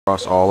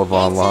across all of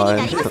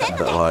online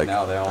that like.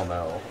 Now they all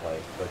know,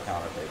 like, the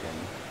counter taken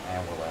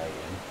and we're lagging.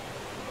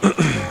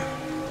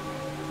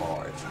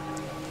 Hard.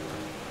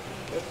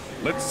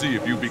 Let's see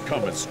if you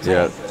become as strong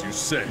as you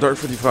say. Dark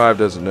 55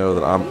 doesn't know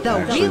that I'm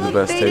actually the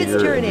best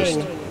Tager and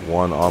just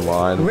won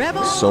online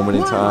so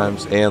many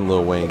times, and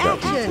Lil Wayne got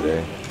beat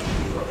today.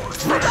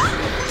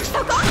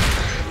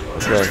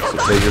 Okay, so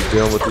Tager's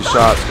dealing with these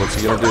shots. What's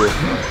he gonna do?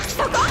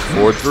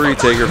 4-3,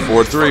 Tager,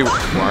 4-3.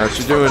 Why aren't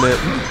you doing it?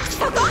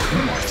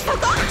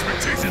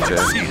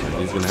 Okay,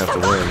 he's gonna have to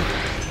win.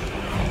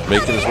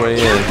 Making his way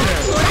in.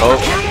 Oh,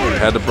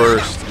 had to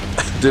burst.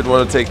 Didn't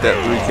want to take that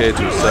 3K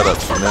to a setup,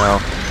 so now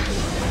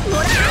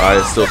I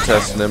is still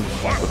testing him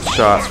with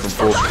shots from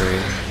full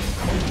screen.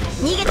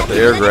 Got the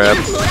air grab.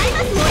 This is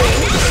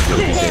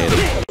gonna be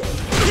dandy.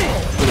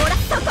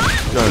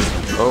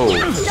 Oh,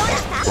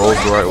 rolls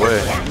the right way.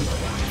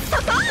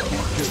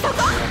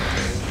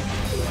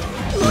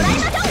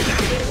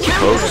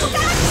 Folks,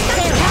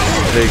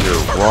 Tager,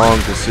 wrong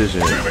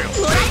decision.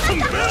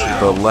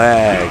 The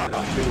lag.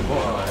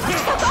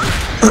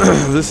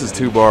 This is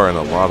 2-bar and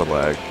a lot of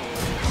lag.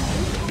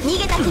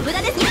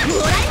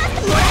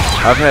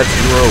 I've had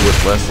 0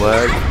 with less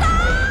lag,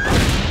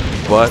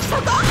 but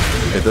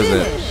it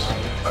doesn't,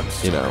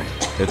 you know,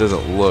 it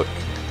doesn't look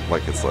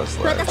like it's less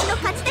lag.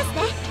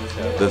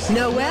 This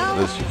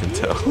you can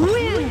tell.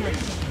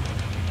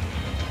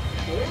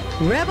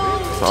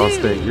 Solid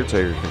Snake, your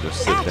Tager can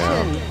just sit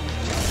down.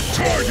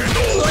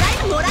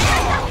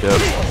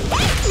 Yep.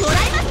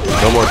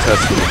 No more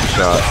testing with the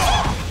shots.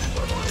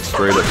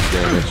 Straight up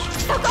damage.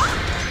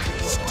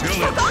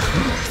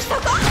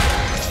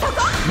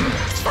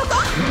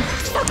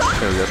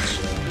 There we go.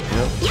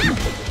 Yep.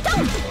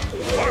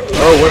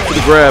 Oh, went for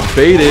the grab.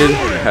 Baited.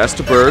 Has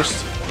to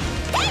burst.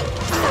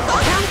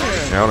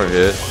 Counter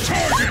hit.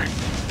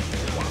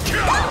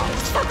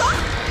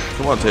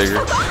 Come on,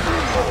 Tager.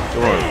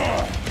 Come on.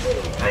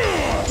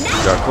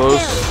 Got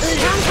close.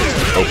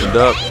 Opened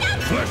up.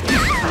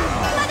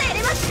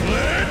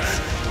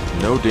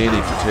 No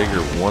dandy for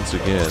Tager once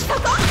again.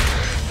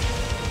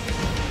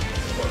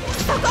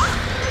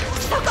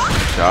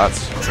 Shots.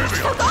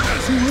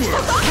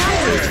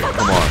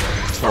 Come on.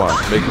 Come on.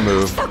 Make a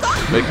move.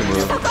 Make a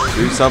move.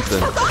 Do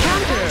something.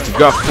 You've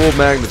got full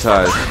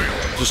magnetized.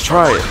 Just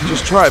try it.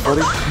 Just try it,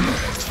 buddy.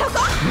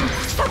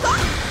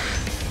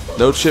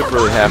 No chip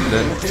really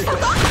happening.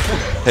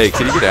 Hey,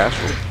 can you get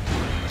Astral?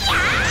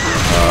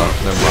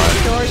 Never mind.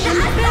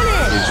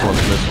 He just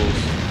wants missiles.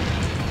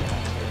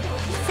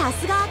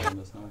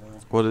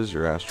 What is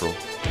your Astral?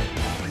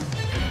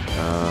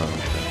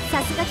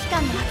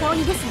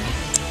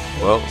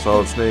 Well,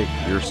 Solid Snake,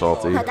 you're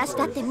salty. Yep. Best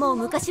matchup.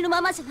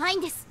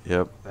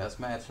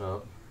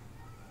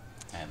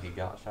 And he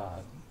got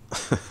shot.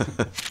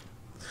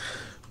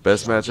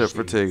 Best matchup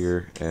for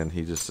Tager, and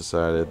he just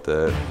decided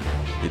that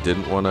he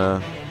didn't want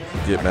to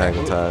get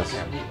magnetized.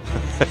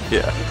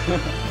 Yeah.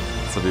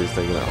 That's what he was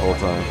thinking that whole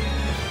time.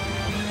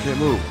 Can't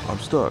move. I'm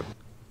stuck.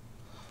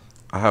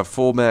 I have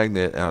full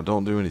magnet, and I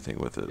don't do anything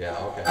with it. Yeah,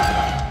 okay.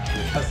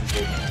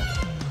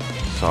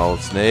 Solid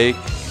Snake.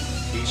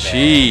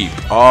 Cheap.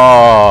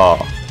 Oh,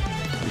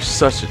 you're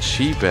such a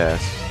cheap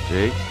ass,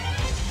 Jake.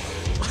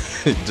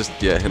 Just,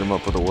 yeah, hit him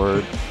up with a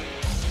word.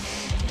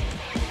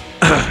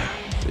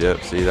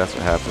 Yep, see, that's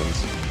what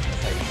happens.